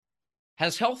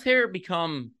Has healthcare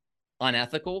become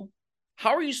unethical?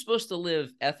 How are you supposed to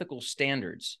live ethical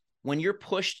standards when you're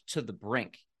pushed to the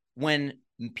brink, when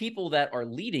people that are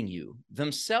leading you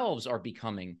themselves are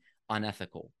becoming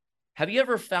unethical? Have you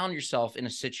ever found yourself in a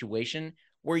situation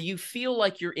where you feel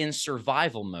like you're in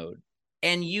survival mode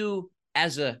and you,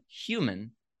 as a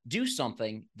human, do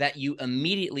something that you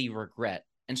immediately regret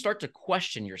and start to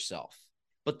question yourself?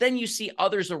 But then you see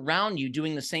others around you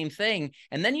doing the same thing,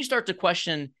 and then you start to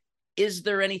question, is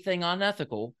there anything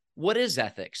unethical? What is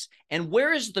ethics? And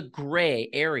where is the gray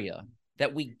area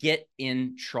that we get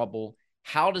in trouble?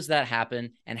 How does that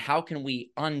happen? And how can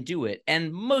we undo it?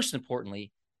 And most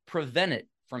importantly, prevent it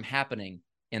from happening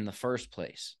in the first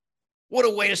place? What a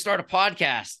way to start a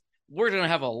podcast. We're going to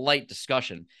have a light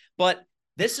discussion, but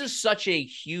this is such a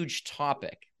huge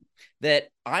topic that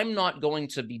I'm not going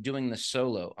to be doing this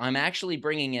solo. I'm actually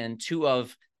bringing in two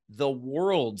of the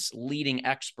world's leading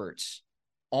experts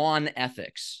on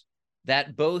ethics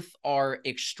that both are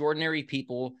extraordinary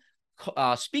people,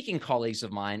 speaking colleagues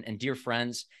of mine and dear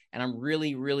friends. And I'm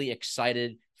really, really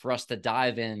excited for us to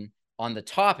dive in on the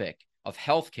topic of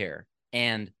healthcare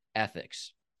and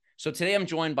ethics. So today I'm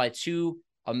joined by two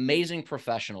amazing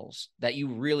professionals that you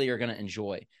really are going to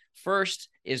enjoy. First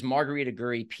is Margarita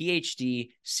Gurry,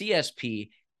 PhD, CSP,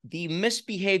 the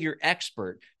misbehavior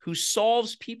expert who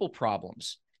solves people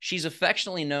problems. She's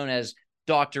affectionately known as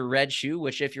Dr. Red Shoe,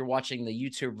 which if you're watching the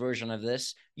YouTube version of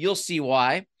this, you'll see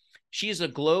why. She is a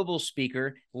global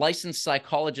speaker, licensed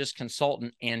psychologist,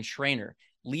 consultant, and trainer.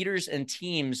 Leaders and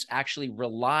teams actually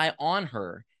rely on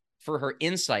her for her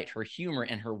insight, her humor,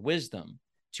 and her wisdom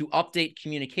to update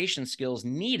communication skills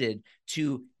needed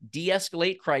to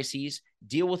de-escalate crises,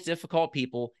 deal with difficult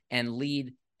people, and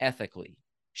lead ethically.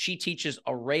 She teaches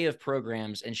an array of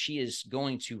programs, and she is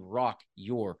going to rock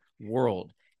your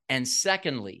world. And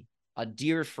secondly, a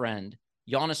dear friend,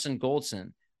 Jonathan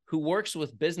Goldson, who works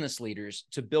with business leaders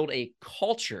to build a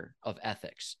culture of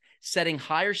ethics, setting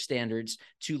higher standards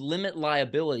to limit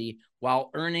liability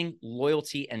while earning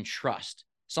loyalty and trust,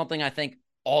 something I think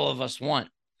all of us want.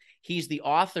 He's the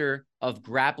author of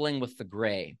Grappling with the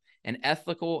Gray, an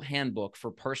ethical handbook for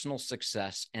personal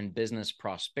success and business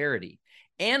prosperity,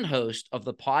 and host of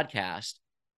the podcast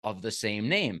of the same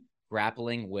name,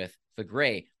 Grappling with the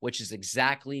Gray, which is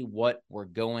exactly what we're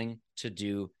going to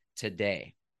do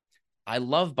today. I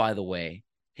love, by the way,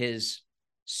 his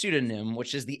pseudonym,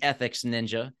 which is the Ethics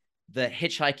Ninja, the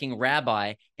hitchhiking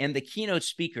rabbi, and the keynote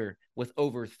speaker with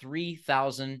over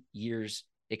 3,000 years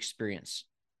experience.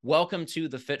 Welcome to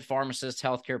the Fit Pharmacist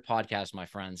Healthcare Podcast, my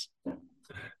friends.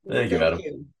 Thank you, Adam.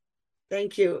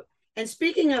 Thank you. And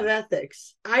speaking of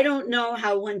ethics, I don't know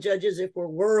how one judges if we're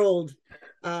world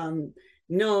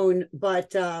known,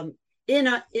 but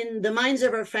in the minds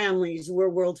of our families, we're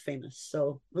world famous.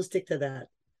 So we'll stick to that.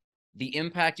 The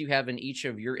impact you have in each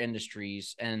of your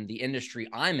industries and the industry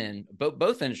I'm in,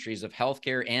 both industries of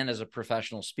healthcare and as a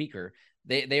professional speaker,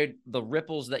 the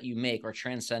ripples that you make are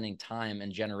transcending time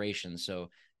and generations. So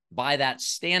by that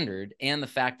standard and the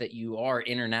fact that you are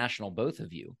international, both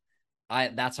of you,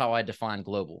 that's how I define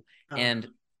global. And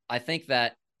I think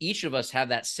that each of us have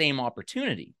that same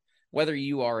opportunity, whether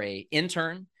you are an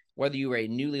intern, whether you are a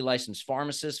newly licensed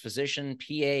pharmacist, physician,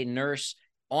 PA, nurse,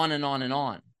 on and on and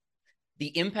on.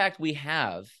 The impact we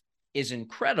have is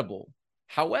incredible.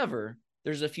 However,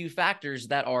 there's a few factors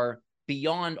that are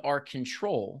beyond our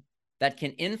control that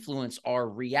can influence our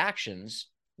reactions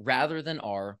rather than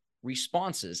our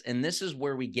responses. And this is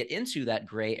where we get into that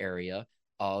gray area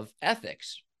of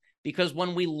ethics. Because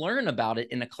when we learn about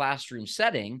it in a classroom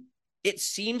setting, it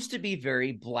seems to be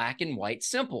very black and white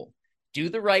simple. Do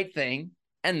the right thing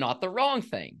and not the wrong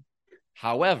thing.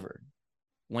 However,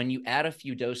 when you add a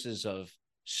few doses of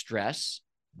stress,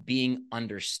 being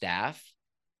understaffed,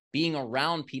 being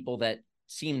around people that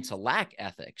seem to lack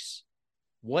ethics,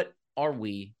 what are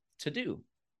we to do?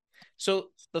 So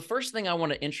the first thing I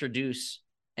want to introduce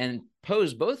and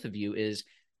pose both of you is,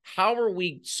 how are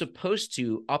we supposed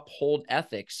to uphold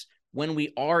ethics when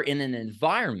we are in an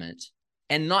environment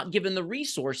and not given the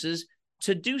resources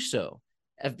to do so?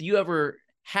 Have you ever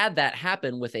had that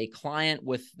happen with a client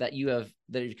that you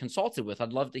consulted with?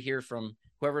 I'd love to hear from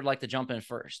whoever would like to jump in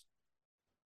first.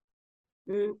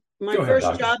 My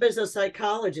first job as a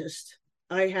psychologist,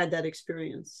 I had that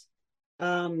experience.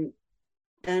 And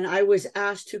I was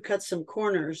asked to cut some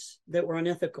corners that were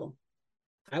unethical.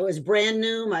 I was brand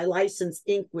new. My license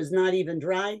ink was not even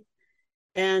dry.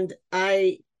 And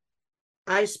I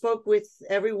spoke with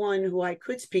everyone who I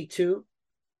could speak to,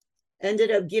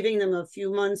 ended up giving them a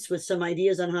few months with some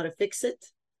ideas on how to fix it.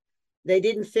 They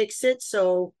didn't fix it,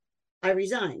 so I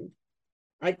resigned.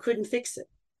 I couldn't fix it.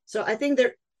 So I think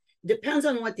depends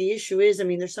on what the issue is. I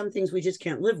mean, there's some things we just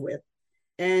can't live with.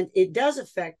 And it does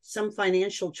affect, some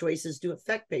financial choices do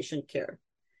affect patient care.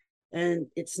 And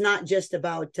it's not just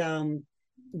about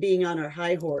being on our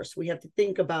high horse. We have to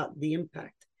think about the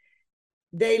impact.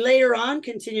 They later on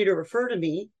continue to refer to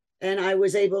me, and I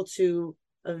was able to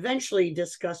eventually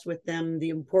discuss with them the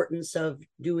importance of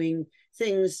doing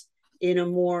things in a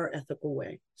more ethical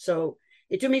way. So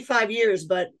it took me 5 years,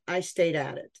 but I stayed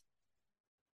at it.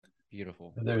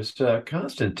 Beautiful. There's a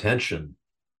constant tension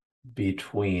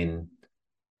between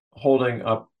upholding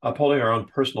our own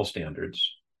personal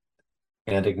standards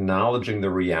and acknowledging the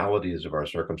realities of our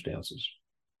circumstances.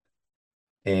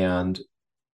 And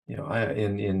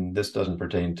this doesn't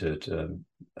pertain to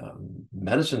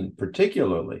medicine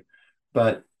particularly,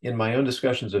 but in my own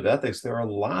discussions of ethics, there are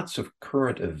lots of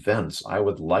current events I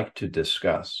would like to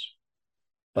discuss,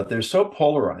 but they're so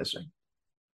polarizing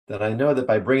that I know that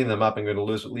by bringing them up, I'm going to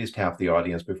lose at least half the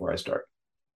audience before I start.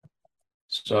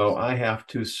 So I have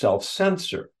to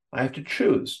self-censor. I have to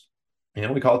choose.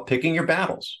 And we call it picking your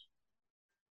battles.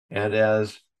 And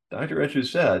as Dr. Rechu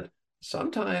said,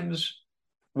 sometimes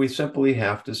we simply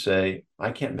have to say,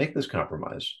 I can't make this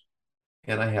compromise.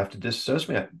 And I have to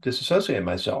disassociate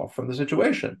myself from the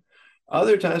situation.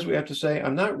 Other times we have to say,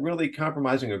 I'm not really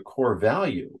compromising a core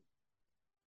value.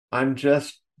 I'm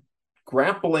just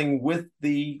grappling with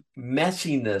the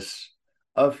messiness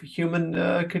of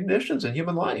human conditions and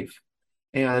human life.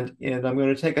 And I'm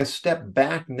going to take a step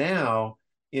back now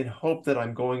in hope that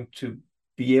I'm going to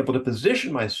be able to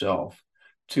position myself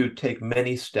to take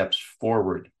many steps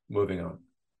forward moving on.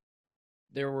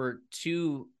 There were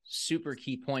two super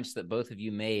key points that both of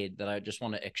you made that I just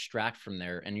want to extract from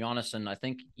there. And Jonathan, I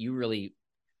think you really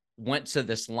went to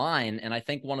this line. And I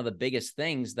think one of the biggest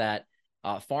things that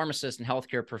pharmacists and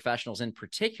healthcare professionals in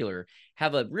particular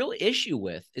have a real issue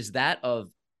with is that of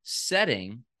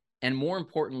setting and, more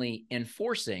importantly,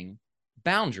 enforcing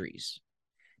boundaries.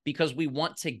 Because we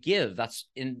want to give,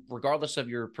 regardless of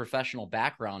your professional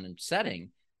background and setting,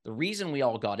 the reason we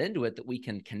all got into it that we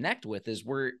can connect with is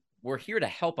we're here to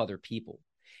help other people.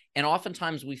 And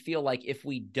oftentimes we feel like if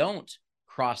we don't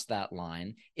cross that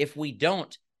line, if we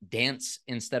don't dance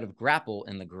instead of grapple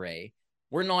in the gray,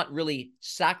 we're not really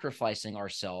sacrificing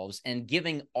ourselves and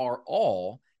giving our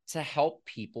all to help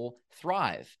people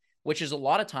thrive, which is a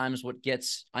lot of times what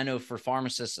gets, I know for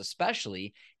pharmacists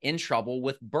especially, in trouble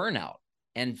with burnout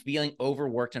and feeling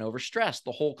overworked and overstressed.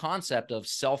 The whole concept of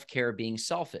self-care being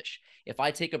selfish. If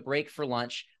I take a break for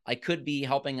lunch, I could be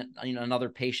helping another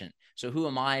patient. So who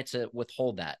am I to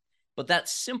withhold that? But that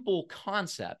simple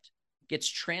concept gets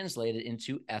translated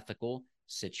into ethical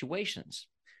situations.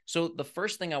 So the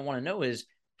first thing I want to know is,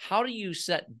 how do you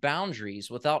set boundaries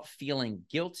without feeling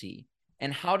guilty?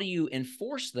 And how do you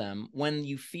enforce them when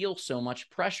you feel so much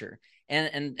pressure?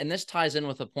 And this ties in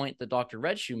with a point that Dr.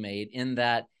 Redshoe made, in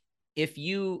that if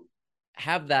you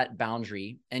have that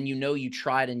boundary and you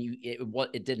tried and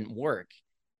it didn't work,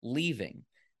 leaving.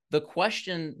 The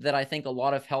question that I think a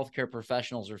lot of healthcare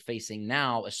professionals are facing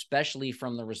now, especially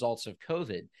from the results of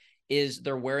COVID, is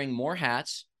they're wearing more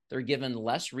hats, they're given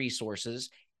less resources,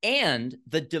 and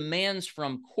the demands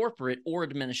from corporate or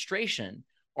administration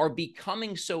are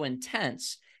becoming so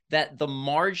intense that the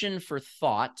margin for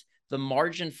thought, the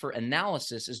margin for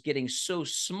analysis is getting so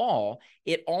small,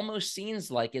 it almost seems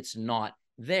like it's not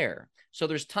there. So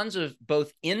there's tons of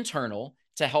both internal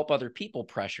to help other people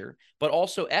pressure, but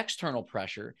also external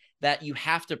pressure that you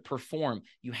have to perform,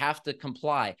 you have to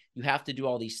comply, you have to do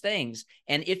all these things.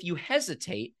 And if you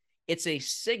hesitate, it's a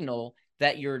signal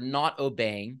that you're not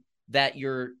obeying, that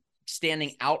you're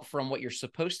standing out from what you're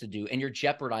supposed to do, and you're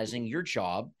jeopardizing your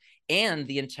job and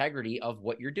the integrity of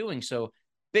what you're doing. So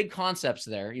big concepts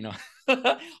there,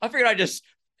 I figured I'd just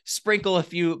sprinkle a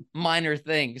few minor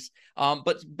things.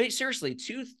 But seriously,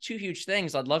 two huge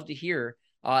things. I'd love to hear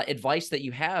advice that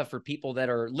you have for people that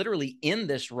are literally in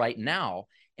this right now,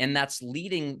 and that's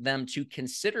leading them to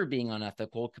consider being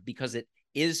unethical because it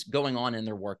is going on in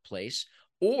their workplace,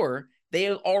 or they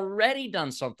have already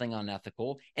done something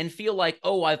unethical and feel like,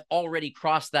 oh, I've already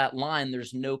crossed that line.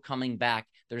 There's no coming back.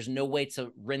 There's no way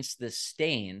to rinse this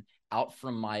stain out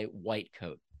from my white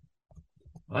coat.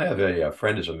 I have a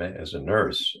friend as a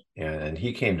nurse, and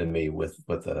he came to me with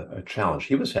a challenge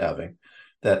he was having,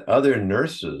 that other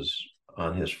nurses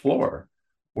on his floor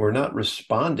were not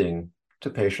responding to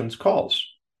patients' calls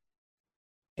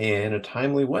in a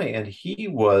timely way. And he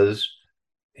was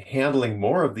handling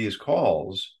more of these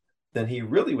calls than he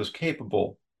really was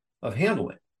capable of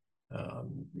handling.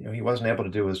 He wasn't able to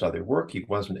do his other work. He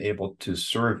wasn't able to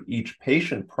serve each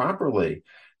patient properly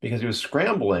because he was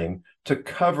scrambling to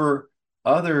cover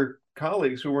other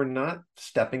colleagues who were not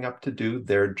stepping up to do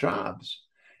their jobs.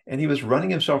 And he was running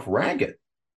himself ragged.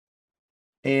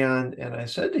 And I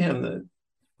said to him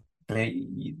that,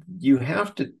 you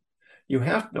have to,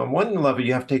 on one level,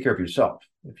 you have to take care of yourself.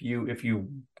 If you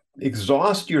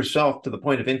exhaust yourself to the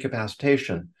point of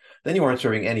incapacitation, then you aren't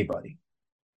serving anybody.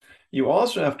 You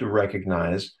also have to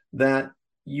recognize that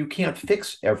you can't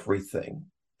fix everything.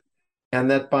 And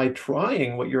that by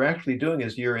trying, what you're actually doing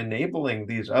is you're enabling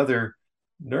these other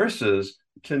nurses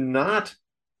to not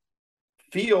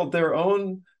feel their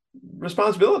own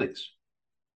responsibilities.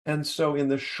 And so in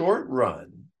the short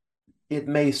run, it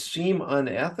may seem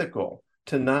unethical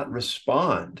to not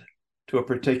respond to a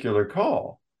particular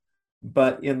call.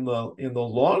 But in the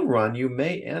long run, you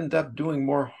may end up doing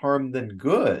more harm than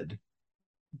good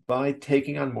by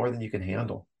taking on more than you can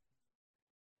handle.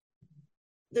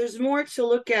 There's more to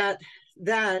look at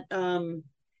that.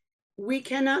 We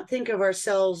cannot think of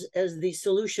ourselves as the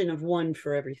solution of one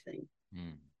for everything.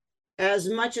 As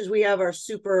much as we have our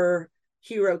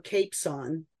superhero capes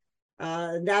on,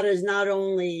 that is not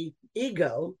only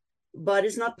ego, but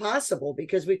it's not possible,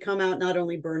 because we come out not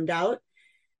only burned out,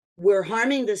 we're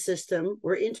harming the system,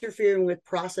 we're interfering with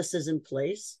processes in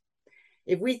place.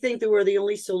 If we think that we're the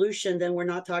only solution, then we're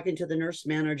not talking to the nurse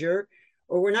manager,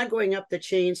 or we're not going up the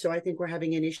chain. So I think we're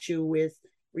having an issue with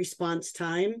response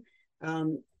time.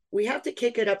 We have to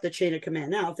kick it up the chain of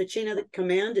command. Now, if the chain of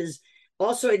command is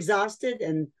also exhausted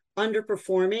and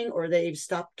underperforming, or they've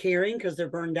stopped caring because they're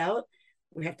burned out,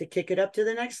 we have to kick it up to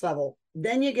the next level.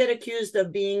 Then you get accused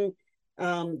of being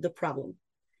the problem.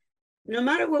 No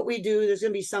matter what we do, there's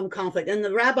going to be some conflict. And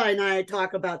the rabbi and I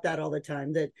talk about that all the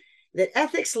time, that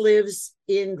ethics lives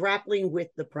in grappling with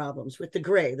the problems, with the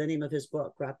gray, the name of his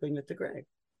book, Grappling with the Gray.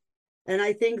 And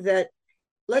I think that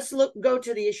let's go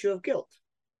to the issue of guilt.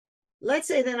 Let's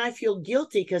say then I feel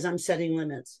guilty because I'm setting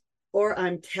limits, or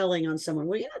I'm telling on someone.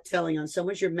 Well, you're not telling on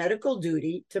someone. It's your medical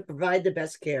duty to provide the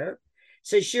best care.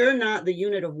 So you're not the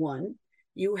unit of one.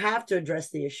 You have to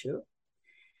address the issue.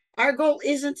 Our goal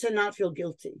isn't to not feel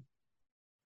guilty.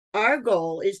 Our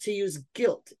goal is to use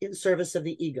guilt in service of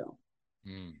the ego.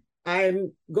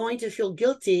 I'm going to feel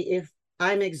guilty if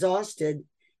I'm exhausted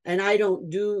and I don't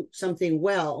do something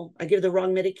well. I give the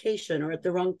wrong medication, or at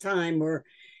the wrong time, or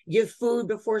give food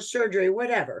before surgery,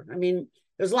 whatever. I mean,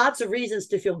 there's lots of reasons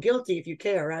to feel guilty if you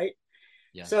care, right?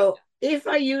 Yeah. So if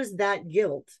I use that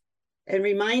guilt and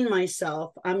remind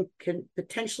myself I can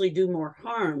potentially do more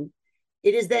harm,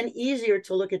 it is then easier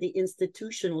to look at the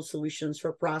institutional solutions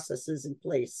for processes in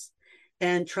place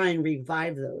and try and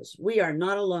revive those. We are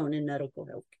not alone in medical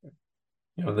health care.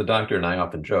 You know, the doctor and I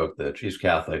often joke that she's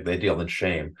Catholic, they deal in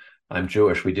shame. I'm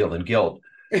Jewish, we deal in guilt.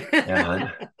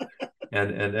 And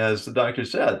as the doctor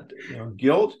said,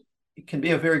 guilt can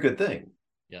be a very good thing.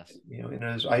 Yes.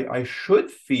 As I should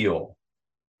feel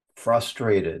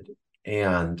frustrated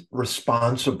and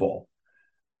responsible,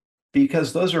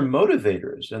 because those are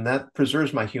motivators and that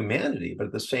preserves my humanity. But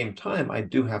at the same time, I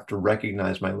do have to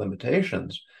recognize my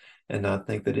limitations and not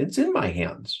think that it's in my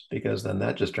hands, because then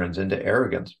that just turns into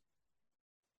arrogance.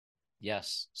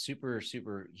 Yes, super,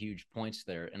 super huge points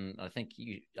there. And I think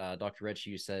you, Dr. Retsch,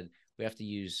 you said we have to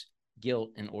use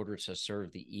guilt in order to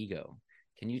serve the ego.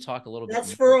 Can you talk a little bit?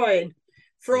 That's Freud.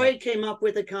 Freud came up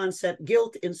with the concept,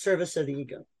 guilt in service of the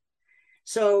ego.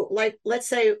 So, like, let's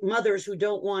say mothers who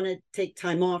don't want to take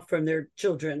time off from their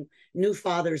children, new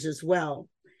fathers as well,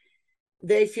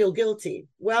 they feel guilty.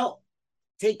 Well,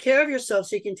 take care of yourself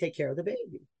so you can take care of the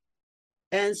baby.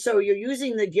 And so you're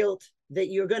using the guilt that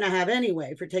you're going to have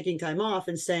anyway for taking time off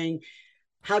and saying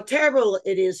how terrible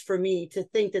it is for me to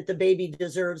think that the baby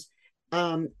deserves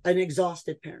an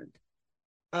exhausted parent.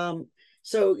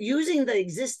 So using the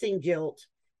existing guilt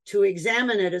to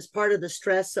examine it as part of the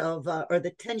stress of or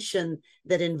the tension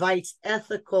that invites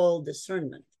ethical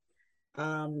discernment.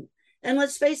 And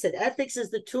let's face it, ethics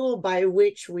is the tool by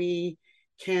which we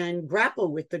can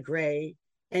grapple with the gray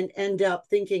and end up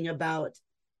thinking about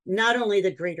not only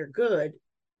the greater good,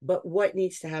 but what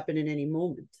needs to happen in any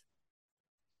moment.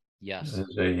 Yes.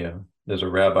 There's a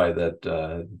rabbi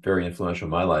that very influential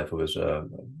in my life, who was a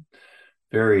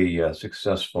very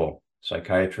successful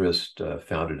psychiatrist,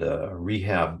 founded a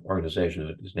rehab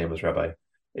organization. His name was Rabbi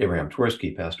Abraham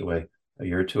Twersky, passed away a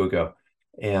year or two ago.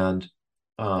 And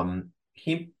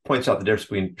he points out the difference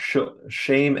between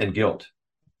shame and guilt.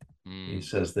 He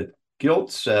says that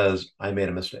guilt says, I made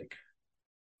a mistake.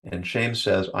 And shame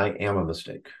says, I am a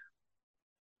mistake.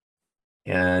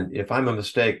 And if I'm a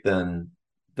mistake, then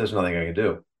there's nothing I can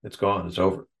do. It's gone. It's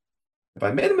over. If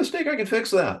I made a mistake, I can fix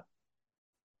that.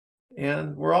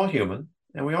 And we're all human,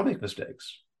 and we all make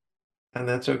mistakes. And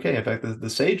that's okay. In fact, the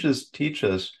sages teach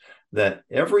us that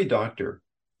every doctor,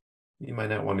 you might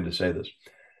not want me to say this,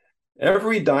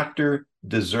 every doctor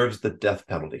deserves the death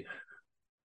penalty.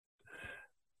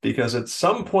 Because at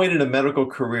some point in a medical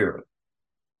career,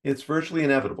 it's virtually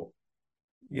inevitable.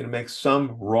 You're going to make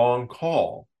some wrong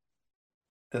call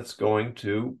that's going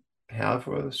to have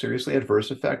a seriously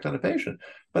adverse effect on a patient.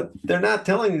 But they're not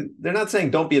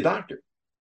saying don't be a doctor.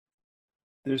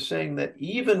 They're saying that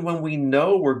even when we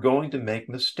know we're going to make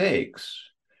mistakes,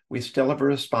 we still have a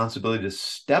responsibility to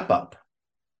step up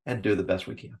and do the best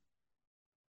we can.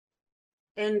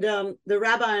 And the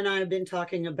rabbi and I have been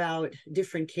talking about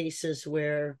different cases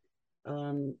where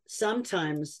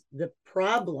sometimes the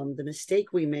problem, the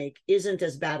mistake we make, isn't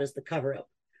as bad as the cover-up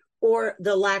or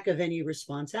the lack of any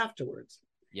response afterwards.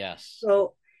 Yes.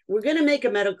 So we're going to make a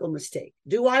medical mistake.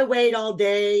 Do I wait all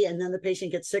day and then the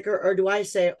patient gets sicker? Or do I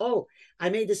say, oh, I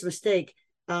made this mistake.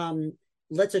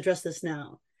 Let's address this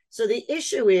now. So the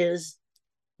issue is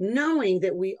knowing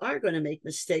that we are going to make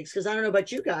mistakes, because I don't know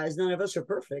about you guys, none of us are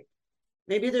perfect.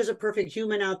 Maybe there's a perfect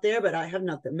human out there, but I have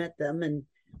not met them. And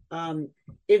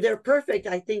if they're perfect,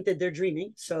 I think that they're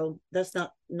dreaming. So that's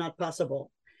not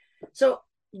possible. So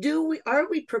are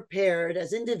we prepared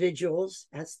as individuals,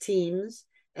 as teams,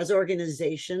 as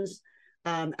organizations,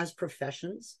 as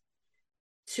professions,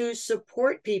 to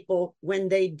support people when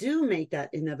they do make that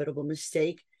inevitable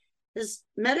mistake? Because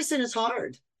medicine is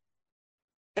hard.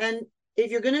 And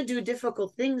if you're going to do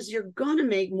difficult things, you're going to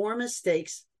make more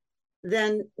mistakes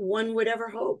than one would ever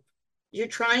hope. You're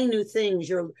trying new things.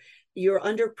 You're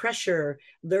under pressure.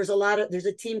 There's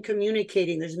a team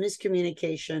communicating. There's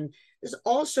miscommunication. There's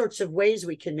all sorts of ways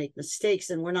we can make mistakes,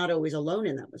 and we're not always alone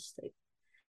in that mistake.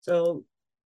 So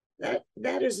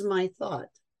that is my thought.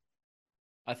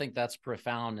 I think that's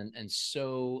profound. And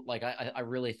so like, I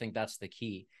really think that's the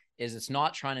key, is it's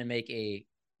not trying to make a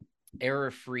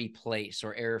error-free place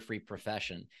or error-free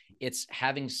profession. It's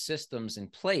having systems in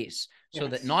place so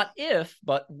that not if,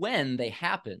 but when they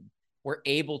happen, we're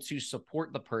able to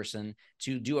support the person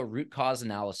to do a root cause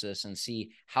analysis and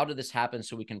see how did this happen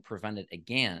so we can prevent it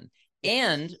again.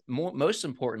 And most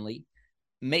importantly,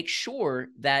 make sure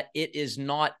that it is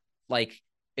not like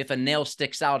if a nail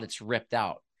sticks out, it's ripped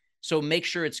out. So make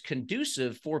sure it's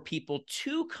conducive for people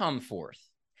to come forth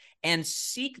and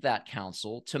seek that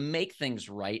counsel to make things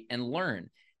right and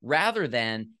learn, rather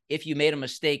than if you made a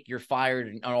mistake, you're fired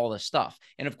and all this stuff.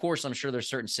 And of course, I'm sure there's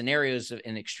certain scenarios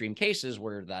in extreme cases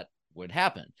where that would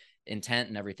happen, intent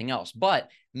and everything else. But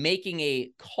making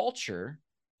a culture,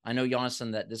 I know,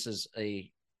 Jonathan, that this is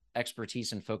a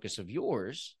expertise and focus of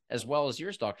yours, as well as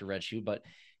yours, Dr. Redshoe, but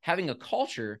having a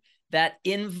culture that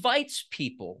invites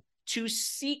people to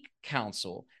seek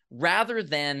counsel rather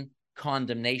than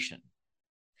condemnation.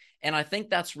 And I think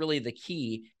that's really the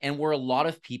key, and where a lot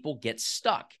of people get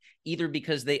stuck, either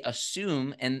because they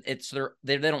assume, and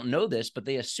they don't know this, but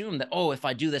they assume that, oh, if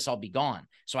I do this, I'll be gone.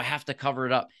 So I have to cover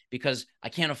it up because I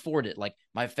can't afford it. Like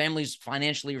my family's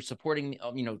financially supporting me,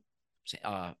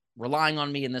 relying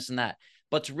on me and this and that.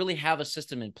 But to really have a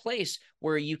system in place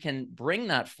where you can bring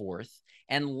that forth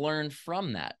and learn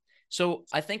from that. So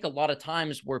I think a lot of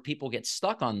times where people get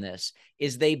stuck on this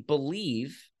is they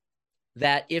believe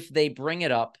that if they bring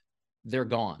it up, they're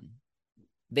gone.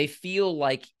 They feel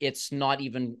like it's not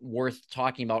even worth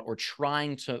talking about or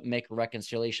trying to make a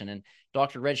reconciliation. And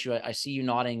Dr. Redshoe, I see you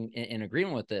nodding in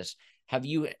agreement with this. Have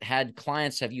you had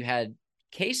clients, have you had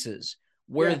cases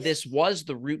where this was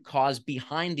the root cause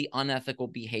behind the unethical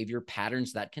behavior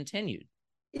patterns that continued?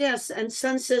 Yes, and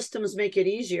some systems make it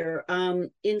easier.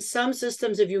 In some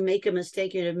systems, if you make a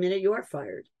mistake and admit it, you are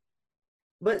fired.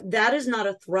 But that is not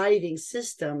a thriving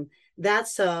system.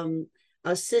 That's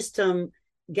a system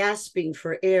gasping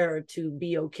for air to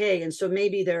be okay. And so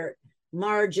maybe their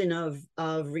margin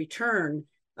of return,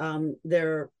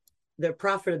 their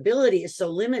profitability is so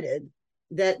limited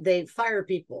that they fire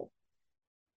people.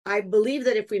 I believe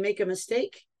that if we make a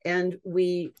mistake and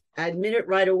we admit it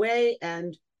right away,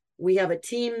 and we have a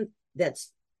team that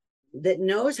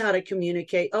knows how to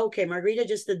communicate. Okay, Margarita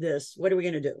just did this. What are we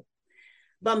going to do?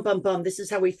 Bum, bum, bum. This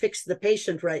is how we fix the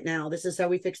patient right now. This is how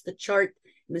we fix the chart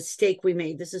mistake we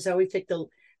made. This is how we fix the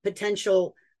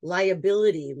potential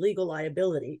liability, legal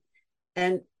liability,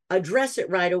 and address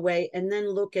it right away. And then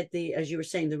look at as you were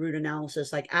saying, the root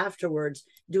analysis, like afterwards,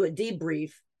 do a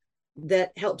debrief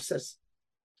that helps us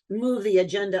move the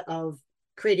agenda of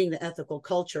creating the ethical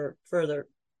culture further.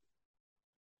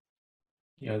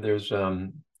 There's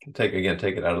take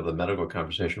it out of the medical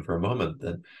conversation for a moment,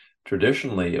 that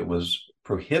traditionally it was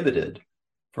prohibited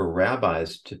for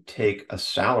rabbis to take a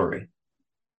salary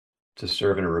to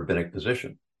serve in a rabbinic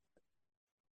position,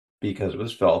 because it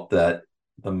was felt that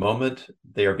the moment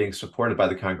they are being supported by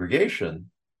the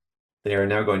congregation, they are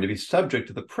now going to be subject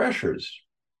to the pressures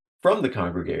from the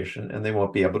congregation, and they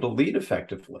won't be able to lead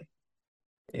effectively.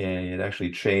 And it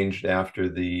actually changed after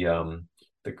the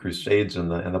Crusades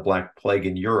and the Black Plague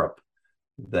in Europe,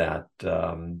 that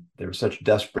there were such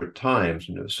desperate times,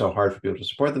 and it was so hard for people to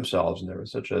support themselves, and there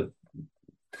was such a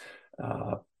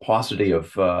paucity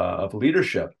of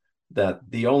leadership, that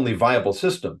the only viable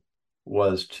system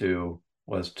was to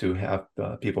have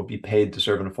people be paid to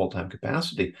serve in a full-time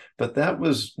capacity. But that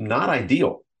was not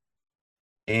ideal.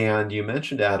 And you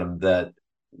mentioned, Adam, that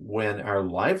when our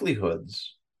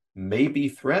livelihoods may be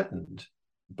threatened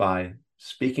by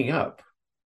speaking up,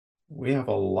 we have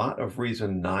a lot of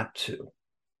reason not to.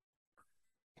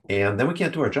 And then we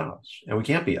can't do our jobs, and we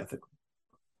can't be ethical.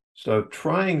 So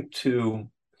trying to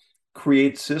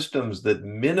create systems that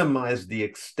minimize the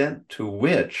extent to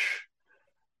which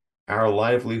our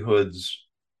livelihoods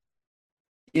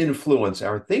influence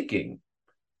our thinking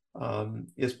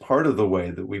is part of the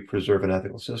way that we preserve an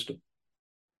ethical system.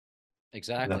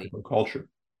 Exactly. An ethical culture.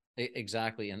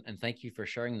 Exactly. And thank you for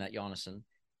sharing that, Jonathan.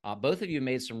 Both of you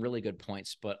made some really good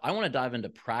points, but I want to dive into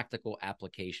practical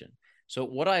application. So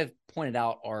what I've pointed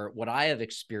out are what I have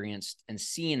experienced and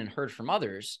seen and heard from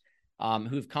others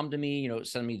who've come to me,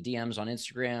 send me DMs on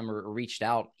Instagram or reached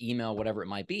out, email, whatever it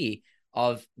might be,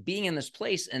 of being in this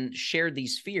place and shared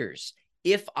these fears.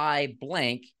 If I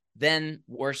blank, then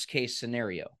worst case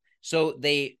scenario. So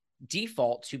they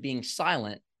default to being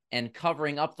silent and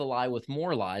covering up the lie with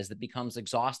more lies that becomes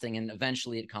exhausting, and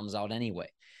eventually it comes out anyway.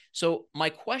 So my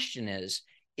question is,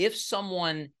 if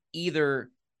someone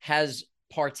either has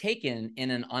partaken in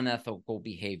an unethical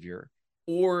behavior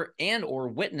or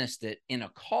witnessed it in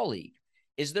a colleague,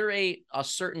 is there a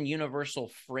certain universal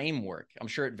framework? I'm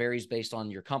sure it varies based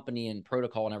on your company and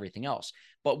protocol and everything else,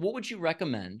 but what would you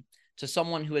recommend to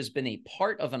someone who has been a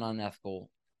part of an unethical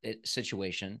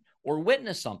situation or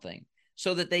witnessed something,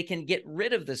 so that they can get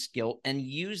rid of this guilt and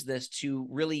use this to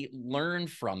really learn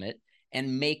from it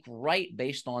and make right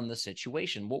based on the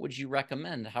situation? What would you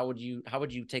recommend? How would you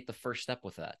take the first step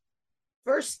with that?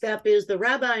 First step is the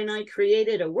rabbi and I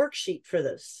created a worksheet for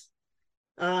this.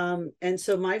 And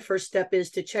so my first step is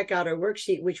to check out our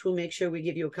worksheet, which we'll make sure we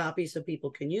give you a copy so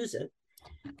people can use it,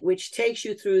 which takes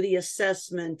you through the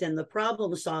assessment and the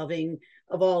problem solving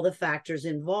of all the factors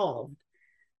involved.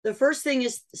 The first thing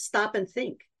is stop and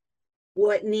think.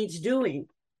 What needs doing?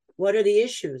 What are the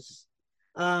issues?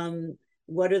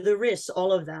 What are the risks?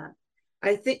 All of that.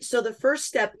 I think so. The first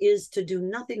step is to do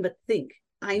nothing but think.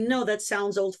 I know that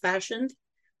sounds old-fashioned,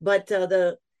 but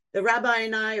the rabbi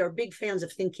and I are big fans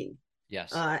of thinking.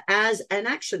 Yes. As an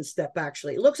action step,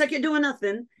 actually. It looks like you're doing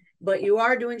nothing, but you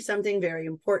are doing something very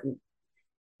important.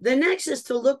 The next is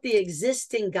to look the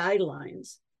existing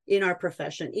guidelines in our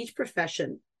profession. Each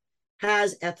profession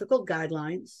has ethical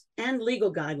guidelines and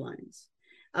legal guidelines.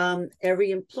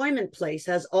 Every employment place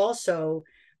has also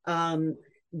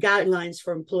guidelines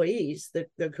for employees,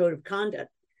 the code of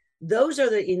conduct. Those are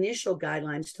the initial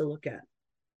guidelines to look at.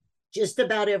 Just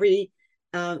about every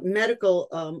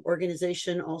medical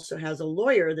organization also has a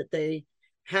lawyer that they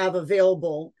have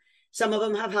available. Some of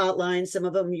them have hotlines. Some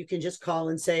of them you can just call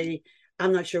and say,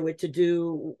 I'm not sure what to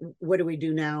do. What do we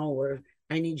do now? Or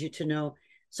I need you to know.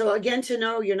 So again, to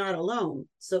know you're not alone.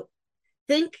 So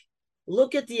think,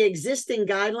 look at the existing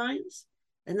guidelines,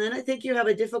 and then I think you have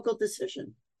a difficult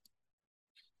decision.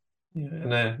 Yeah,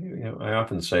 and I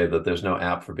often say that there's no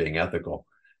app for being ethical,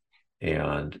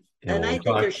 and I think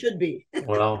there should be.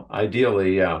 Well,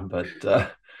 ideally, yeah, but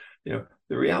the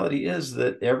reality is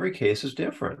that every case is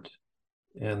different,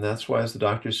 and that's why, as the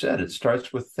doctor said, it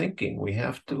starts with thinking. We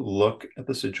have to look at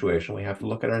the situation. We have to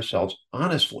look at ourselves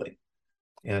honestly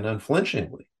and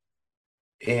unflinchingly,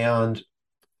 and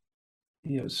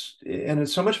and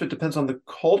so much of it depends on the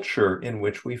culture in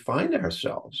which we find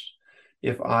ourselves.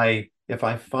 If I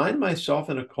find myself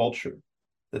in a culture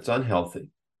that's unhealthy,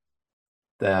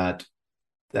 that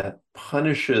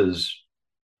punishes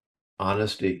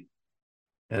honesty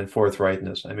and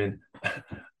forthrightness. I mean,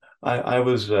 I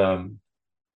was when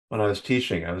I was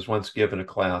teaching, I was once given a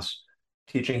class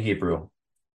teaching Hebrew,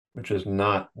 which is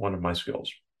not one of my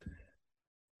skills.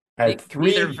 I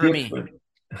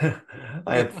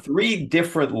had three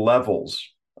different levels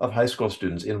of high school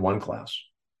students in one class.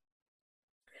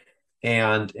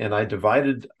 And I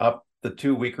divided up the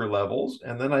two weaker levels,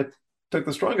 and then I took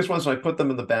the strongest ones and I put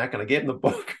them in the back and I gave them the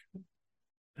book.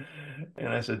 And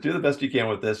I said, do the best you can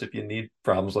with this. If you need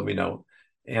problems, let me know.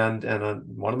 And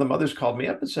one of the mothers called me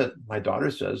up and said, my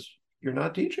daughter says you're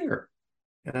not teaching her.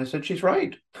 And I said, she's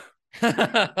right.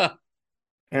 and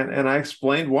I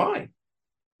explained why.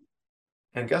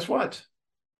 And guess what?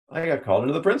 I got called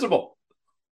into the principal.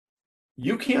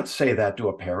 You can't say that to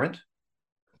a parent.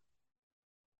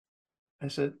 I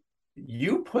said,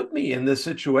 you put me in this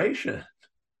situation,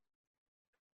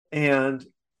 and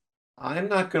I'm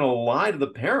not going to lie to the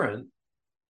parent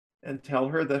and tell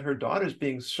her that her daughter's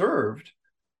being served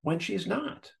when she's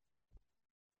not.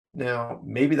 Now,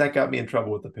 maybe that got me in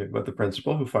trouble with the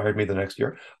principal, who fired me the next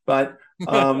year. But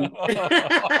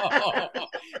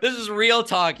this is real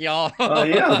talk, y'all.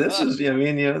 yeah, this is. I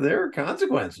mean, there are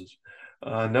consequences.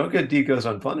 No good deed goes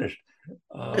unpunished.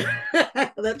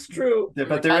 That's true.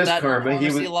 But there is karma. He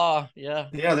was law. Yeah,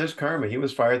 there's karma. He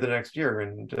was fired the next year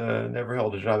and never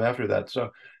held a job after that. So,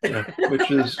 which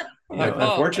is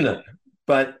unfortunate.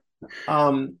 But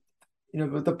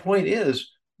but the point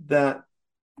is that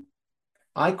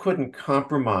I couldn't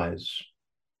compromise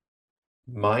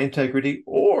my integrity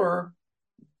or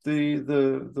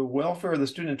the welfare of the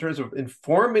student in terms of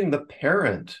informing the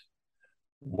parent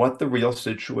what the real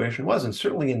situation was. And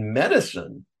certainly in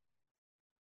medicine,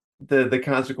 the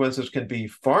consequences can be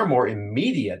far more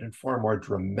immediate and far more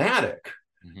dramatic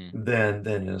than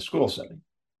in a school setting.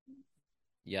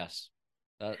 Yes,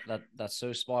 that's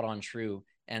so spot on true.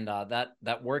 And that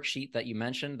worksheet that you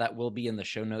mentioned, that will be in the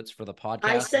show notes for the podcast.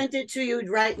 I sent it to you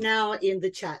right now in the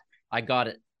chat. I got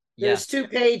it. There's 2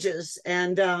 pages,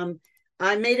 and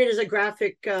I made it as a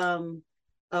graphic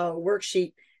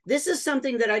worksheet. This is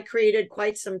something that I created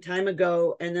quite some time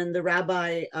ago, and then the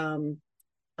rabbi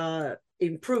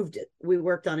improved it. We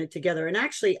worked on it together. And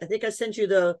actually, I think I sent you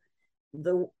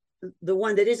the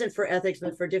one that isn't for ethics,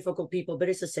 but for difficult people, but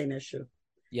it's the same issue.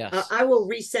 Yes. I will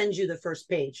resend you the first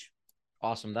page.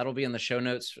 Awesome. That'll be in the show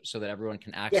notes so that everyone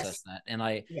can access that. And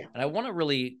I want to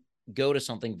really go to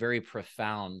something very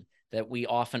profound that we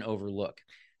often overlook.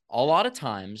 A lot of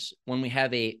times when we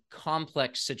have a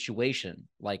complex situation,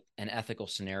 like an ethical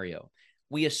scenario,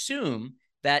 we assume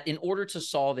that in order to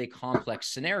solve a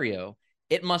complex scenario,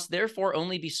 it must therefore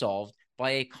only be solved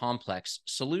by a complex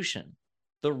solution.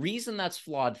 The reason that's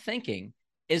flawed thinking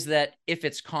is that if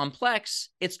it's complex,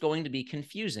 it's going to be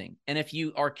confusing. And if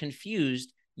you are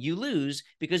confused, you lose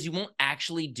because you won't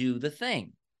actually do the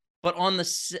thing. But on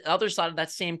the other side of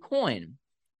that same coin,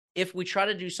 if we try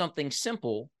to do something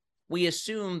simple, we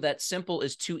assume that simple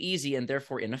is too easy and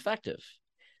therefore ineffective.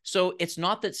 So it's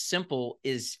not that simple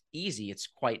is easy. It's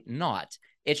quite not.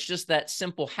 It's just that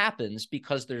simple happens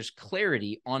because there's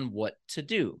clarity on what to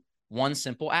do. One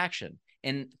simple action.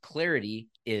 And clarity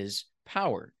is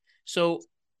power. So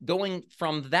going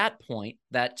from that point,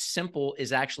 that simple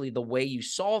is actually the way you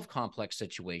solve complex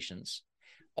situations,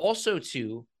 also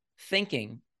to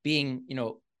thinking being,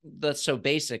 that's so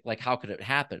basic, like how could it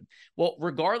happen? Well,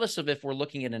 regardless of if we're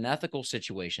looking at an ethical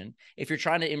situation, if you're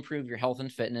trying to improve your health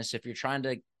and fitness, if you're trying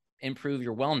to improve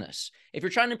your wellness, if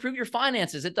you're trying to improve your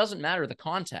finances, it doesn't matter the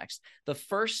context. The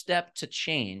first step to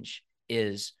change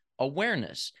is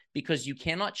awareness, because you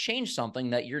cannot change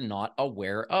something that you're not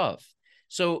aware of.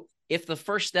 So if the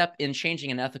first step in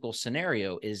changing an ethical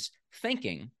scenario is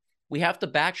thinking, we have to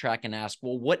backtrack and ask,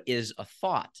 well, what is a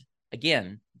thought?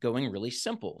 Again, going really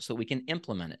simple so we can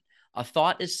implement it. A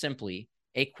thought is simply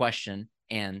a question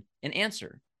and an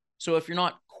answer. So if you're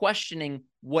not questioning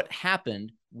what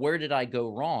happened, where did I go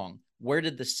wrong? Where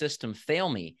did the system fail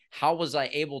me? How was I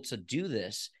able to do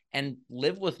this and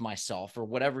live with myself, or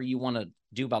whatever you want to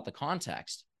do about the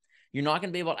context? You're not going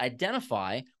to be able to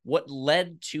identify what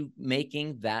led to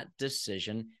making that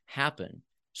decision happen.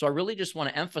 So I really just want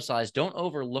to emphasize, don't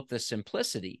overlook the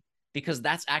simplicity, because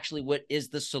that's actually what is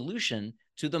the solution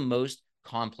to the most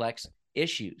complex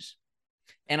issues.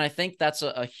 And I think that's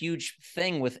a huge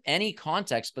thing with any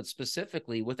context, but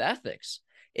specifically with ethics,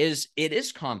 is it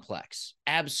is complex.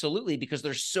 Absolutely, because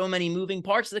there's so many moving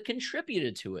parts that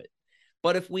contributed to it.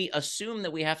 But if we assume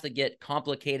that we have to get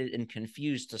complicated and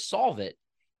confused to solve it,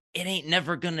 it ain't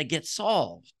never going to get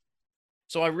solved.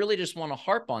 So I really just want to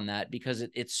harp on that, because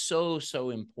it's so, so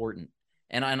important.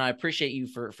 And I appreciate you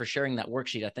for sharing that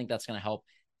worksheet. I think that's going to help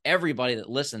everybody that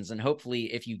listens. And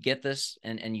hopefully if you get this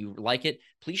and you like it,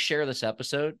 please share this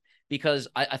episode, because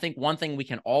I think one thing we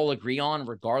can all agree on,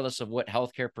 regardless of what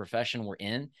healthcare profession we're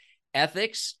in,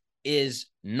 ethics is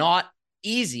not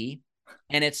easy.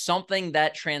 And it's something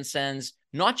that transcends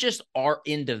not just our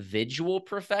individual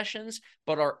professions,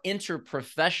 but our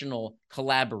interprofessional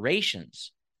collaborations,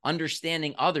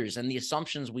 understanding others and the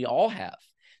assumptions we all have.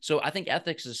 So I think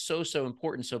ethics is so, so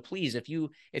important. So please, if you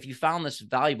found this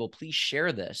valuable, please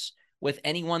share this with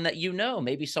anyone that you know,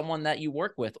 maybe someone that you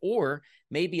work with, or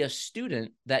maybe a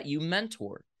student that you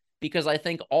mentor. Because I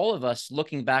think all of us,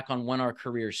 looking back on when our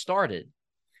career started,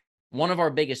 one of our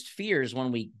biggest fears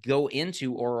when we go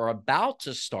into or are about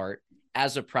to start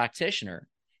as a practitioner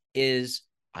is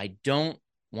I don't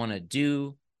want to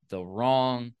do the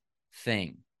wrong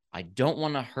thing. I don't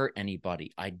want to hurt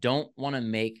anybody. I don't want to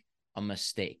make a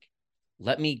mistake.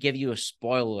 Let me give you a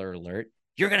spoiler alert.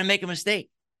 You're going to make a mistake,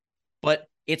 but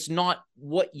it's not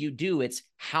what you do. It's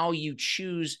how you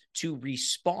choose to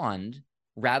respond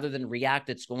rather than react.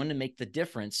 It's going to make the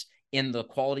difference in the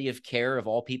quality of care of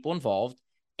all people involved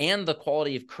and the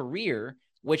quality of career,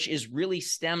 which is really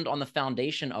stemmed on the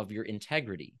foundation of your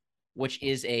integrity, which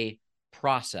is a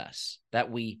process that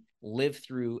we live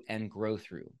through and grow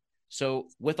through. So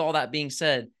with all that being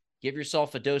said, give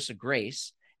yourself a dose of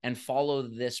grace and follow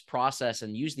this process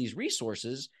and use these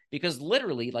resources, because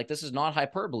literally, like, this is not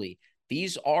hyperbole.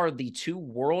 These are the two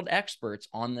world experts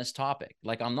on this topic.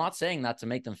 Like, I'm not saying that to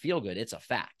make them feel good. It's a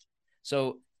fact.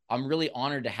 So I'm really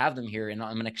honored to have them here, and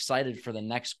I'm excited for the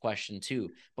next question too.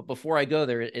 But before I go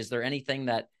there, is there anything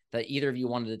that either of you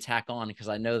wanted to tack on? Because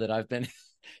I know that I've been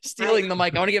stealing the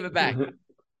mic. I want to give it back.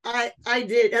 I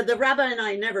did. The rabbi and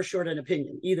I never short an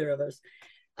opinion, either of us.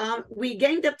 We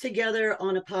ganged up together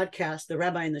on a podcast, The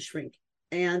Rabbi and the Shrink.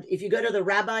 And if you go to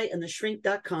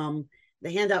therabbiandtheshrink.com,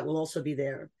 the handout will also be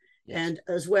there. Yes. And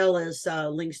as well as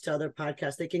links to other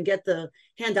podcasts. They can get the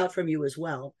handout from you as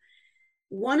well.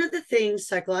 One of the things,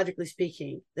 psychologically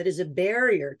speaking, that is a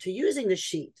barrier to using the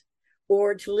sheet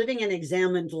or to living an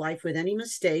examined life with any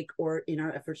mistake or in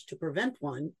our efforts to prevent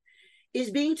one is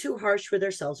being too harsh with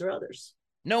ourselves or others.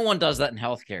 No one does that in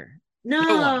healthcare.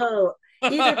 No.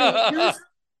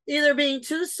 Either being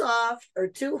too soft or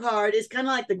too hard is kind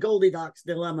of like the Goldilocks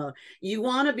dilemma. You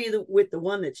want to be with the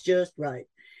one that's just right.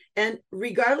 And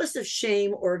regardless of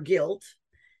shame or guilt,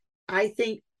 I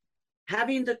think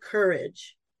having the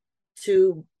courage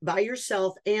to, by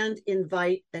yourself, and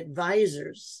invite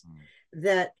advisors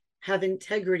that have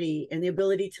integrity and the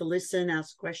ability to listen,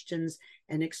 ask questions,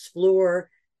 and explore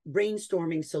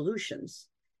brainstorming solutions.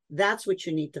 That's what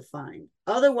you need to find.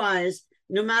 Otherwise,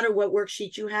 no matter what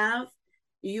worksheet you have,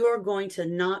 you're going to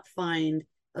not find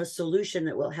a solution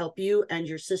that will help you and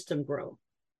your system grow.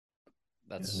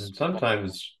 And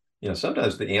sometimes,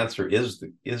 sometimes the answer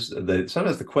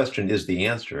sometimes the question is the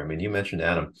answer. I mean, you mentioned,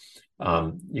 Adam,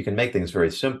 you can make things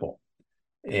very simple.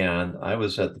 And I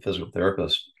was at the physical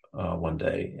therapist one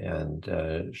day,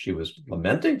 and she was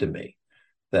lamenting to me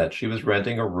that she was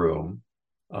renting a room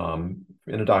in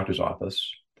a doctor's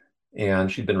office,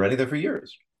 and she'd been renting there for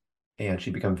years. And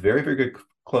she'd become very, very good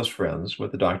close friends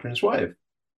with the doctor and his wife.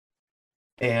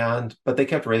 But they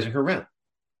kept raising her rent.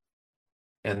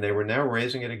 And they were now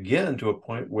raising it again to a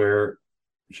point where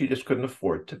she just couldn't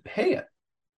afford to pay it.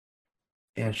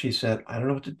 And she said, I don't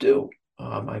know what to do.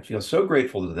 I feel so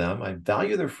grateful to them. I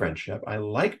value their friendship. I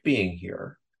like being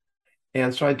here.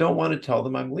 And so I don't want to tell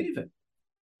them I'm leaving.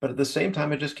 But at the same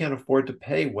time, I just can't afford to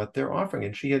pay what they're offering.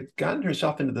 And she had gotten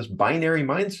herself into this binary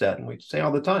mindset. And we say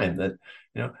all the time that,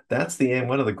 that's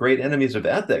one of the great enemies of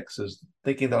ethics, is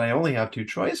thinking that I only have two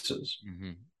choices.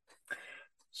 Mm-hmm.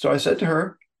 So I said to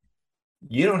her,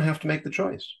 you don't have to make the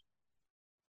choice.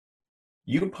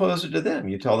 You pose it to them.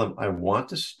 You tell them, I want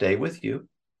to stay with you.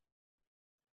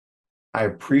 I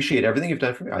appreciate everything you've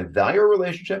done for me. I value our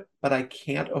relationship, but I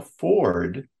can't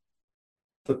afford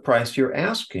the price you're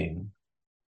asking.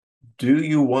 Do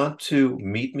you want to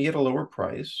meet me at a lower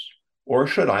price, or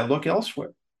should I look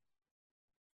elsewhere?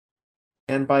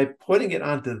 And by putting it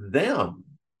onto them,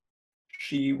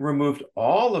 she removed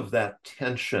all of that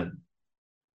tension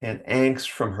and angst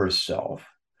from herself.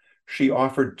 She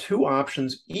offered two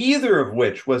options, either of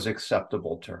which was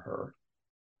acceptable to her.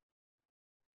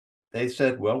 They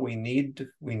said, well, we need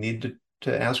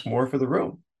to ask more for the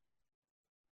room.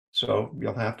 So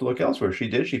you'll have to look elsewhere. She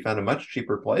did. She found a much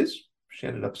cheaper place. She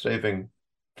ended up saving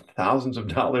thousands of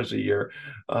dollars a year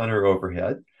on her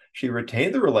overhead. She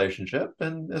retained the relationship.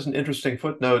 And as an interesting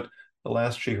footnote, the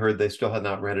last she heard, they still had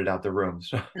not rented out the room.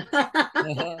 So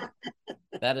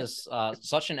that is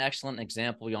such an excellent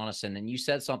example, Jonathan. And you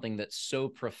said something that's so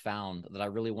profound that I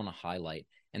really want to highlight.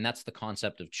 And that's the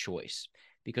concept of choice.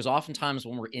 Because oftentimes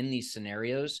when we're in these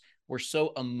scenarios, we're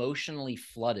so emotionally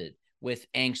flooded with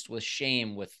angst, with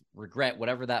shame, with regret,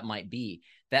 whatever that might be,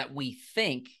 that we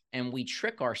think and we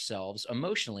trick ourselves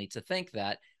emotionally to think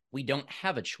that we don't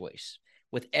have a choice.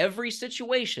 With every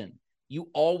situation, you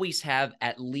always have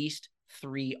at least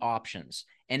 3 options.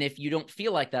 And if you don't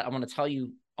feel like that, I want to tell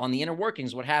you on the inner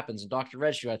workings what happens. And Dr.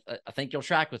 Registry, I think you'll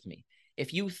track with me.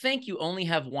 If you think you only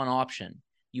have one option,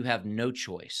 you have no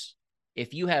choice.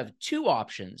 If you have 2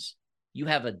 options, you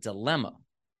have a dilemma.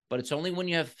 But it's only when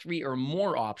you have 3 or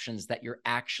more options that you're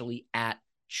actually at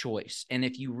choice. And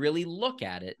if you really look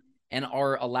at it and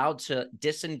are allowed to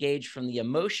disengage from the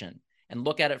emotion and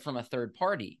look at it from a third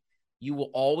party, you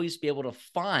will always be able to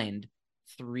find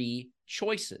 3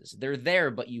 choices. They're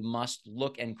there, but you must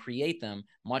look and create them,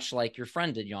 much like your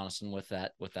friend did, Jonathan, with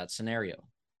that scenario.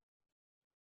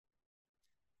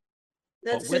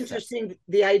 That's interesting,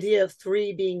 the idea of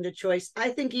 3 being the choice. I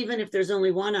think even if there's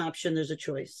only one option, there's a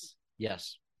choice.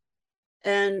 Yes.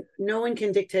 And no one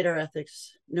can dictate our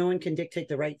ethics. No one can dictate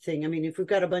the right thing. I mean, if we've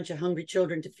got a bunch of hungry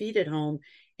children to feed at home,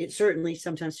 it certainly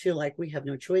sometimes feel like we have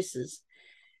no choices.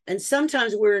 And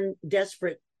sometimes we're in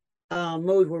desperate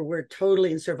mode where we're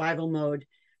totally in survival mode.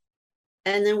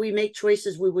 And then we make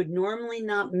choices we would normally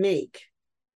not make,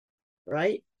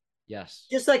 right? Yes.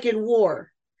 Just like in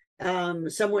war.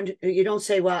 Someone, you don't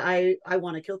say, well, I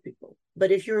want to kill people.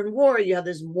 But if you're in war, you have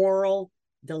this moral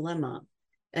dilemma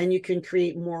and you can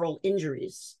create moral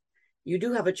injuries. You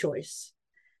do have a choice.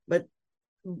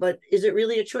 But is it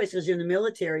really a choice? Because you're in the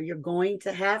military, you're going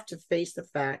to have to face the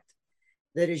fact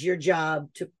that is your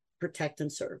job to protect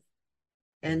and serve.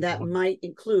 And that might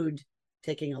include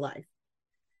taking a life.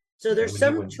 So there's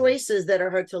some choices that are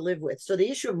hard to live with. So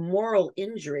the issue of moral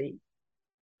injury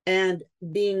and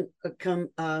being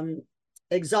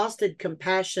exhausted,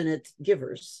 compassionate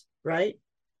givers, right?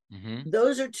 Mm-hmm.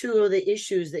 Those are 2 of the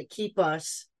issues that keep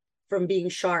us from being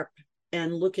sharp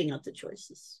and looking at the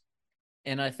choices.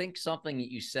 And I think something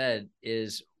that you said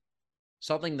is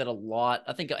something that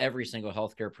I think every single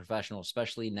healthcare professional,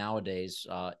 especially nowadays,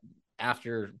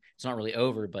 after it's not really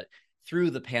over, but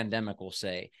through the pandemic, will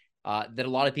say that a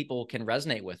lot of people can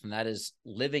resonate with, and that is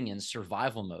living in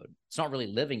survival mode. It's not really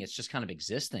living, it's just kind of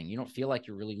existing. You don't feel like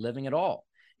you're really living at all.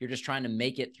 You're just trying to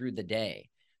make it through the day.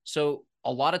 So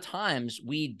a lot of times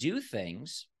we do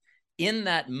things in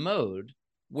that mode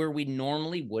where we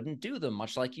normally wouldn't do them,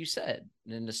 much like you said,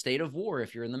 in a state of war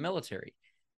if you're in the military.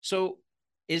 So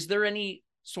is there any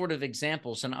sort of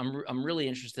examples, and I'm really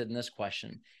interested in this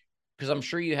question, because I'm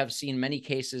sure you have seen many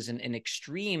cases in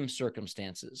extreme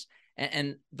circumstances.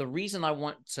 And the reason I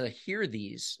want to hear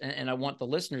these, and I want the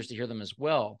listeners to hear them as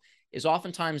well, is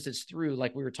oftentimes it's through,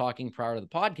 like we were talking prior to the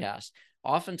podcast,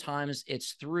 oftentimes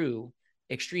it's through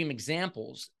extreme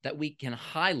examples that we can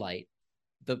highlight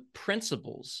the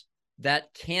principles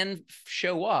that can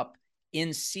show up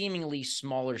in seemingly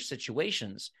smaller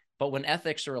situations. But when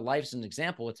ethics or a life is an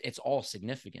example, it's all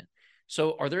significant.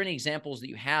 So are there any examples that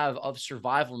you have of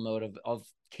survival mode, of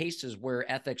cases where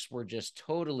ethics were just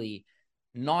totally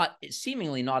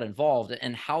seemingly not involved,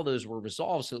 and how those were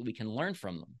resolved so that we can learn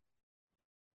from them?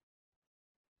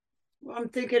 Well, I'm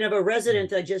thinking of a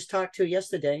resident I just talked to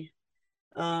yesterday,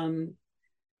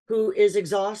 who is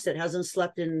exhausted, hasn't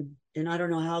slept in I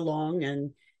don't know how long,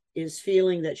 and is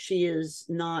feeling that she is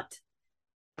not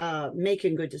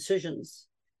making good decisions,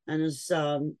 and is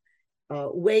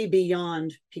way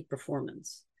beyond peak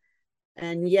performance.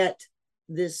 And yet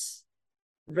this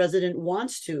resident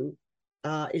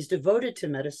is devoted to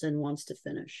medicine, wants to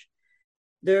finish.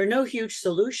 There are no huge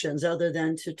solutions other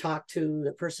than to talk to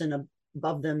the person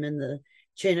above them in the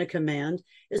chain of command.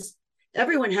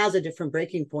 Everyone has a different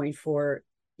breaking point for,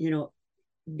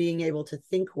 being able to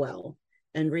think well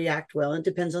and react well. It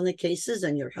depends on the cases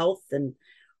and your health and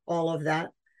all of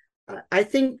that. I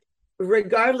think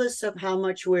regardless of how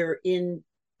much we're in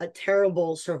a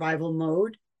terrible survival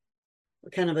mode,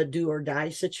 kind of a do or die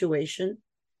situation,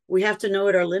 we have to know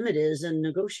what our limit is and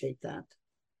negotiate that.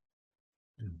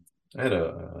 I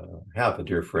have a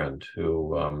dear friend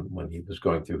who, when he was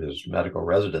going through his medical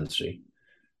residency,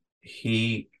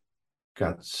 he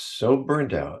got so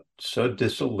burned out, so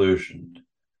disillusioned,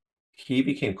 he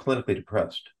became clinically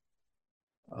depressed.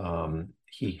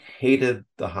 He hated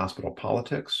the hospital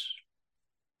politics.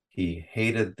 He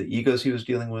hated the egos he was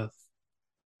dealing with.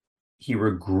 He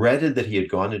regretted that he had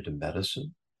gone into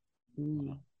medicine.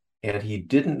 And he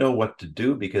didn't know what to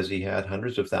do because he had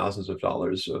hundreds of thousands of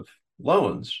dollars of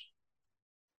loans.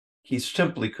 He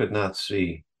simply could not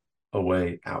see a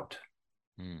way out.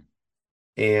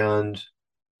 And,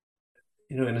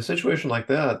 in a situation like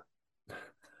that,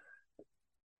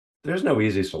 there's no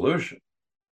easy solution.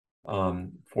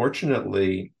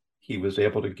 Fortunately, he was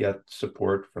able to get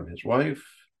support from his wife,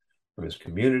 from his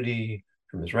community,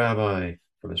 from his rabbi,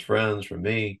 from his friends, from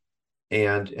me.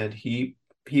 And he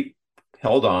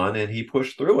held on and he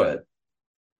pushed through it.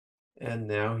 And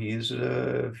now he's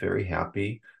a very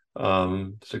happy,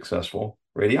 successful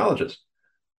radiologist.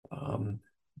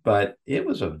 But it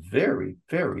was a very,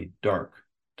 very dark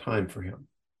time for him.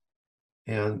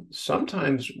 And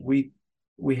sometimes we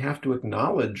have to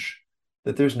acknowledge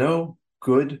that there's no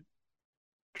good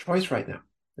choice right now.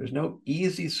 There's no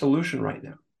easy solution right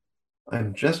now.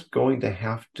 I'm just going to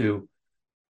have to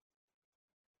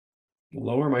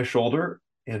lower my shoulder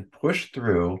and push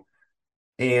through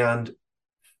and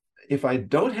if I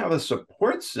don't have a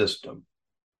support system,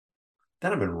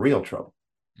 then I'm in real trouble.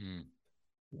 Mm.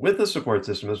 With the support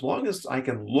system, as long as I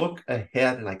can look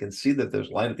ahead and I can see that there's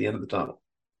light at the end of the tunnel,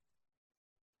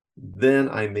 then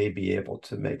I may be able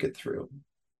to make it through.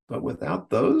 But without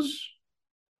those,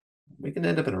 we can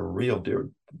end up in a real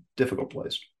difficult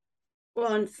place.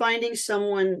 Well, and finding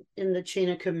someone in the chain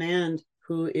of command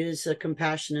who is a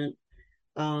compassionate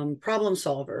problem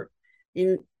solver.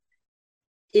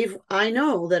 If I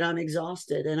know that I'm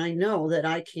exhausted and I know that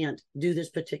I can't do this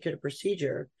particular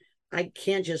procedure, I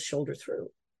can't just shoulder through.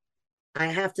 I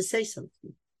have to say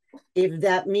something. If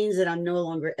that means that I'm no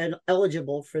longer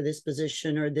eligible for this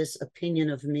position or this opinion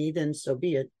of me, then so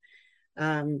be it.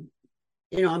 I'm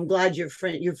glad your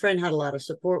friend had a lot of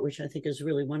support, which I think is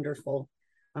really wonderful.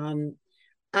 I'm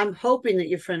hoping that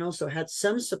your friend also had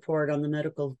some support on the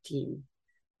medical team.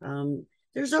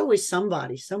 There's always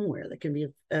somebody somewhere that can be.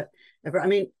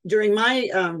 During my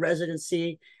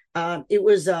residency, it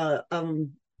was a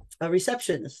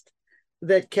receptionist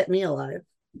that kept me alive.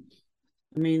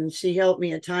 I mean, she helped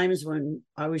me at times when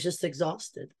I was just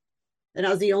exhausted, and I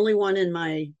was the only one in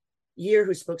my year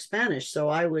who spoke Spanish, so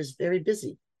I was very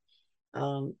busy,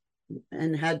 and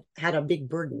had a big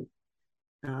burden.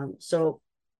 So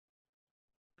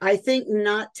I think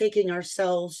not taking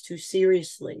ourselves too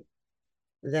seriously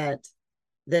that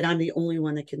I'm the only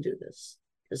one that can do this.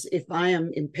 Because if I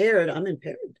am impaired, I'm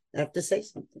impaired. I have to say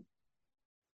something.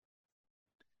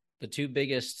 The two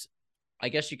biggest, I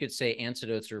guess you could say,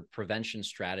 antidotes or prevention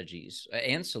strategies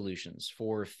and solutions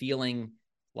for feeling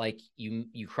like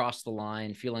you cross the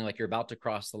line, feeling like you're about to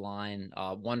cross the line,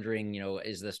 wondering,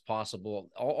 is this possible?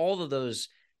 All of those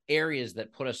areas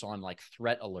that put us on like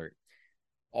threat alert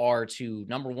are to,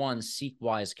 number one, seek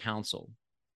wise counsel.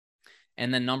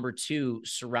 And then number two,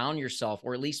 surround yourself,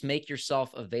 or at least make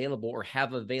yourself available or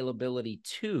have availability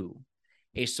to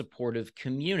a supportive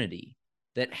community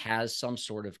that has some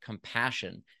sort of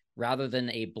compassion, rather than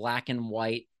a black and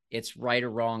white, it's right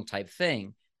or wrong type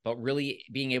thing, but really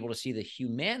being able to see the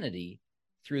humanity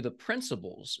through the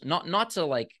principles, not to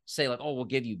like say like, oh, we'll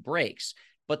give you breaks,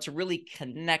 but to really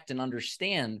connect and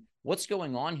understand what's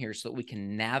going on here so that we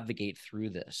can navigate through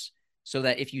this. So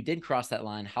that if you did cross that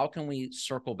line, how can we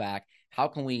circle back? How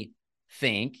can we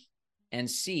think and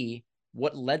see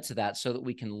what led to that so that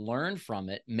we can learn from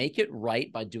it, make it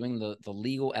right by doing the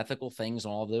legal, ethical things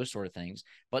and all of those sort of things,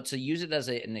 but to use it as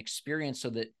an experience so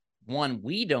that, one,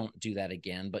 we don't do that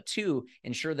again, but two,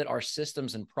 ensure that our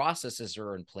systems and processes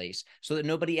are in place so that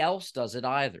nobody else does it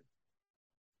either.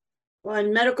 Well,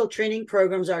 and medical training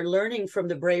programs are learning from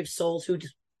the brave souls who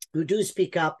do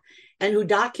speak up and who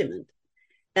document.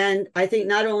 And I think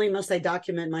not only must I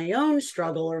document my own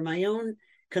struggle or my own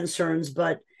concerns,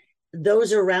 but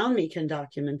those around me can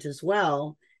document as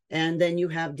well. And then you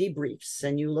have debriefs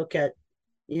and you look at,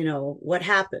 what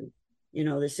happened,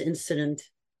 this incident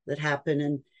that happened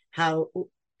and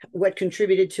what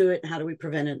contributed to it and how do we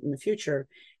prevent it in the future.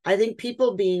 I think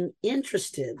people being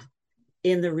interested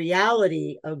in the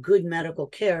reality of good medical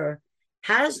care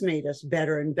has made us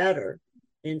better and better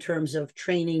in terms of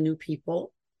training new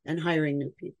people and hiring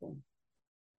new people.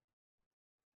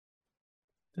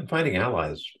 And finding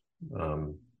allies. I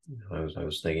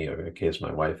was thinking of a case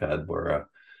my wife had where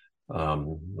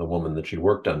the woman that she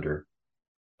worked under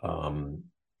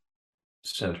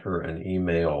sent her an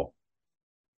email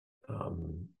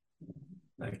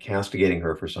castigating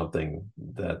her for something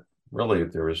that really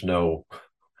there was no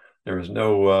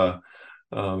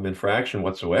infraction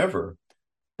whatsoever,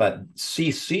 but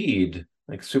CC'd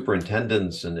like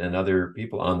superintendents and other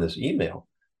people on this email.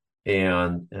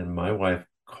 And my wife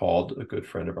called a good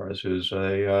friend of ours who's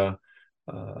a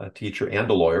teacher and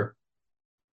a lawyer.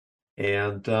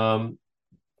 And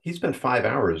he spent 5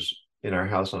 hours in our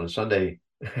house on a Sunday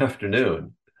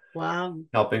afternoon. Wow.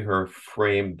 Helping her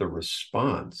frame the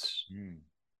response.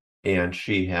 And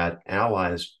she had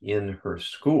allies in her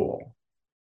school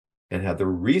and had the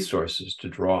resources to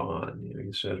draw on.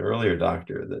 You said earlier,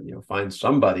 doctor, that find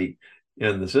somebody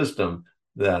in the system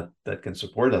that can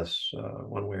support us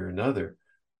one way or another.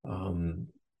 And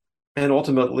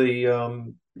ultimately,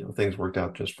 things worked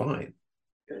out just fine.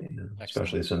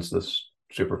 Especially since this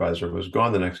supervisor was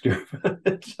gone the next year.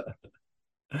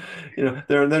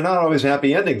 They're not always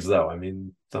happy endings, though. I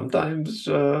mean, sometimes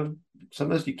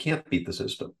you can't beat the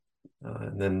system,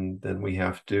 and then we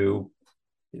have to,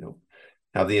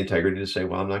 have the integrity to say,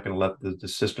 well, I'm not going to let the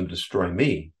system destroy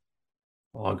me.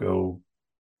 I'll go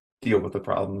deal with the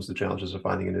problems, the challenges of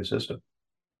finding a new system.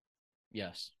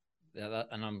 Yes,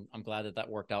 and I'm glad that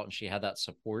worked out, and she had that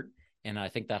support. And I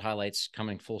think that highlights,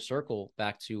 coming full circle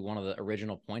back to one of the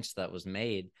original points that was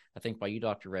made, I think by you,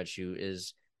 Dr. Redshoe,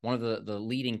 is one of the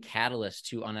leading catalysts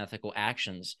to unethical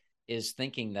actions is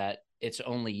thinking that it's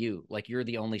only you, like you're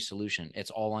the only solution.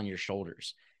 It's all on your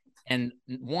shoulders. And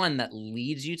one that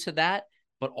leads you to that,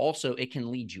 but also it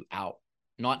can lead you out,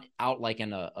 not out like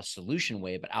in a solution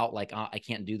way, but out like, I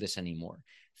can't do this anymore.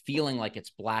 Feeling like it's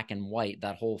black and white,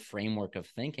 that whole framework of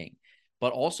thinking,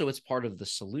 but also it's part of the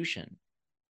solution.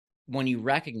 When you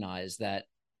recognize that,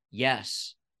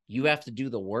 yes, you have to do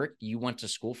the work, you went to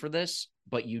school for this,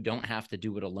 but you don't have to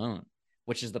do it alone,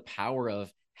 which is the power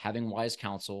of having wise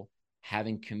counsel,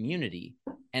 having community,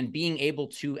 and being able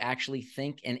to actually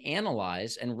think and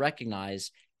analyze and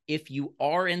recognize if you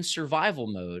are in survival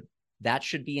mode, that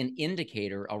should be an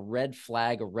indicator, a red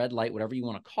flag, a red light, whatever you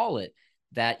want to call it,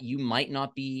 that you might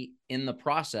not be in the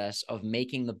process of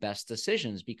making the best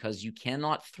decisions, because you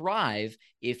cannot thrive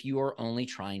if you are only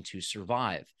trying to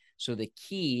survive. So the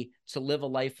key to live a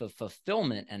life of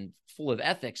fulfillment and full of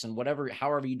ethics and whatever,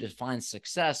 however you define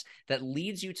success, that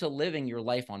leads you to living your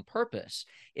life on purpose,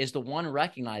 is to one,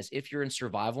 recognize if you're in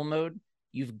survival mode,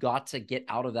 you've got to get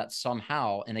out of that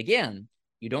somehow. And again,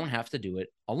 you don't have to do it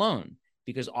alone,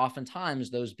 because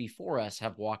oftentimes those before us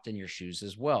have walked in your shoes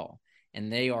as well.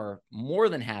 And they are more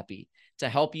than happy to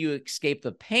help you escape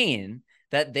the pain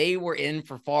that they were in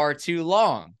for far too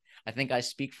long. I think I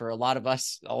speak for a lot of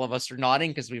us. All of us are nodding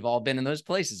because we've all been in those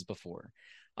places before.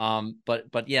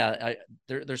 But yeah,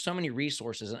 there's so many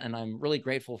resources, and I'm really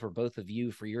grateful for both of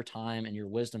you for your time and your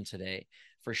wisdom today,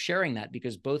 for sharing that,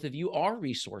 because both of you are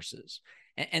resources.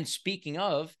 And speaking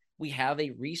of, we have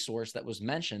a resource that was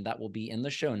mentioned that will be in the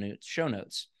show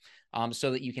notes,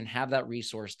 so that you can have that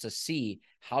resource to see,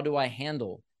 how do I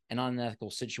handle an unethical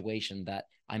situation that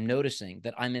I'm noticing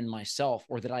that I'm in myself,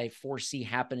 or that I foresee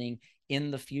happening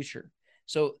in the future.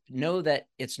 So know that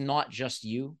it's not just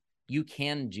you. You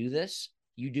can do this.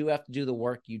 You do have to do the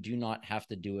work. You do not have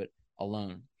to do it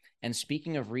alone. And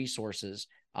speaking of resources,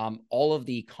 all of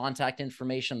the contact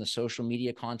information, the social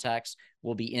media contacts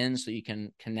will be in, so you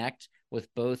can connect with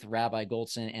both Rabbi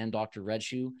Goldson and Dr.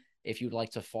 Redshoe if you'd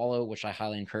like to follow, which I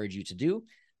highly encourage you to do,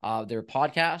 their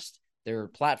podcast, their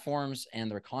platforms, and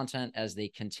their content as they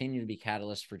continue to be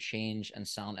catalysts for change and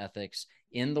sound ethics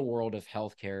in the world of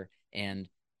healthcare and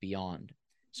beyond.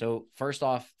 So first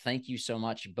off, thank you so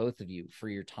much, both of you, for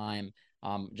your time.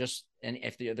 And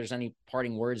if there's any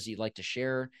parting words you'd like to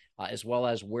share, as well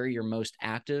as where you're most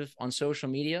active on social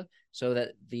media, so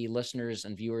that the listeners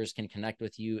and viewers can connect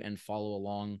with you and follow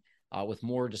along with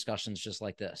more discussions just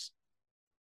like this.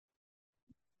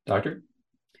 Doctor?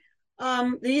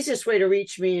 The easiest way to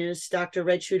reach me is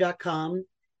drredshoe.com,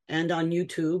 and on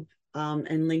YouTube and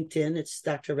LinkedIn, it's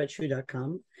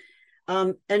drredshoe.com.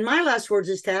 And my last words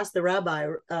is to ask the rabbi.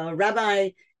 Rabbi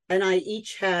and I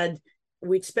each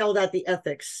we'd spelled out the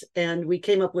ethics, and we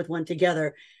came up with one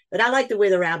together. But I like the way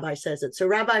the rabbi says it. So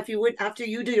Rabbi, if you would, after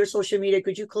you do your social media,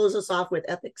 could you close us off with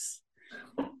ethics?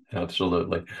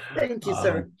 Absolutely. Thank you,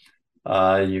 sir.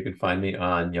 You can find me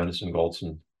on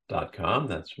YonasonGoldson.com.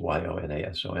 That's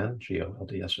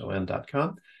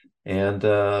YONASONGOLDSON.com. And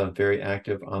very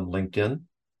active on LinkedIn, a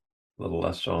little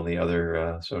less so on the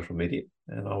other social media,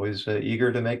 and always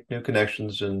eager to make new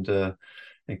connections and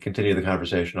continue the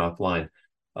conversation offline.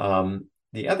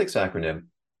 The ethics acronym,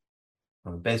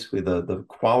 basically the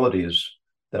qualities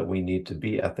that we need to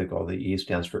be ethical. The E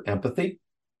stands for empathy.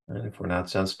 And if we're not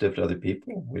sensitive to other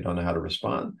people, we don't know how to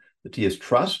respond. The T is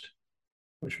trust,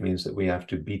 which means that we have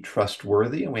to be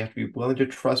trustworthy and we have to be willing to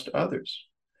trust others.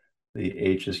 The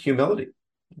H is humility,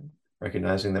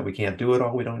 recognizing that we can't do it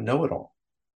all, we don't know it all,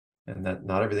 and that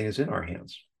not everything is in our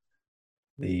hands.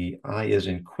 The I is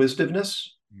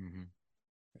inquisitiveness,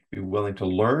 be willing to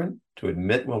learn, to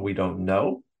admit when we don't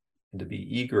know, and to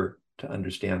be eager to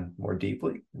understand more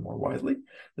deeply and more widely.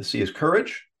 The C is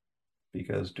courage,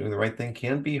 because doing the right thing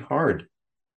can be hard,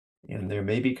 and there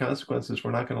may be consequences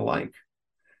we're not going to like.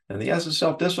 And the S is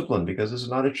self-discipline, because this is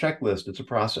not a checklist, it's a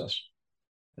process.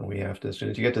 And we have to, as soon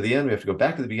as you get to the end, we have to go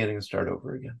back to the beginning and start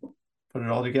over again. Put it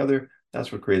all together,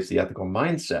 that's what creates the ethical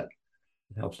mindset.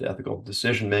 It helps the ethical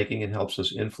decision-making and helps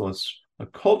us influence a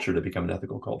culture to become an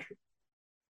ethical culture.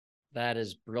 That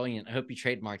is brilliant. I hope you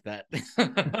trademark that.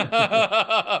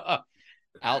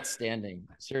 Outstanding.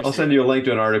 Seriously. I'll send you a link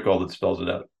to an article that spells it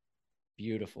out.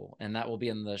 Beautiful. And that will be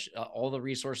in the, all the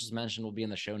resources mentioned will be in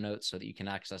the show notes so that you can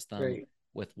access them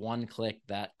with one click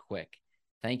that quick.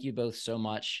 Thank you both so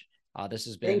much. This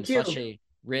has been such a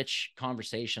rich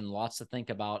conversation, lots to think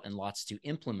about and lots to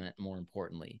implement, more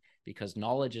importantly, because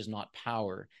knowledge is not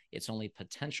power. It's only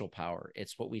potential power.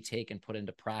 It's what we take and put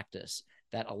into practice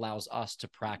that allows us to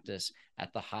practice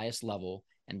at the highest level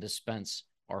and dispense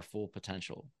our full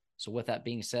potential. So with that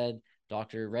being said,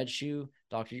 Dr. Redshoe,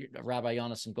 Dr. Rabbi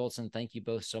Yonason Goldson, thank you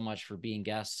both so much for being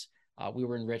guests. We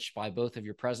were enriched by both of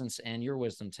your presence and your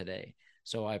wisdom today.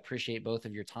 So I appreciate both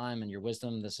of your time and your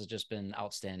wisdom. This has just been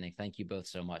outstanding. Thank you both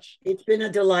so much. It's been a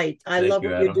delight. I love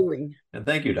what you're doing. And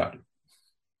thank you, Doctor.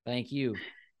 Thank you.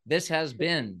 This has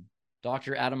been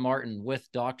Dr. Adam Martin with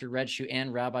Dr. Redshoe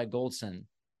and Rabbi Goldson,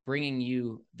 bringing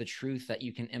you the truth that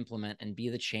you can implement and be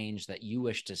the change that you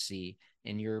wish to see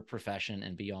in your profession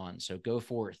and beyond. So go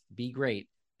forth, be great,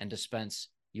 and dispense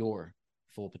your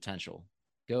full potential.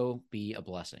 Go be a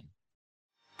blessing.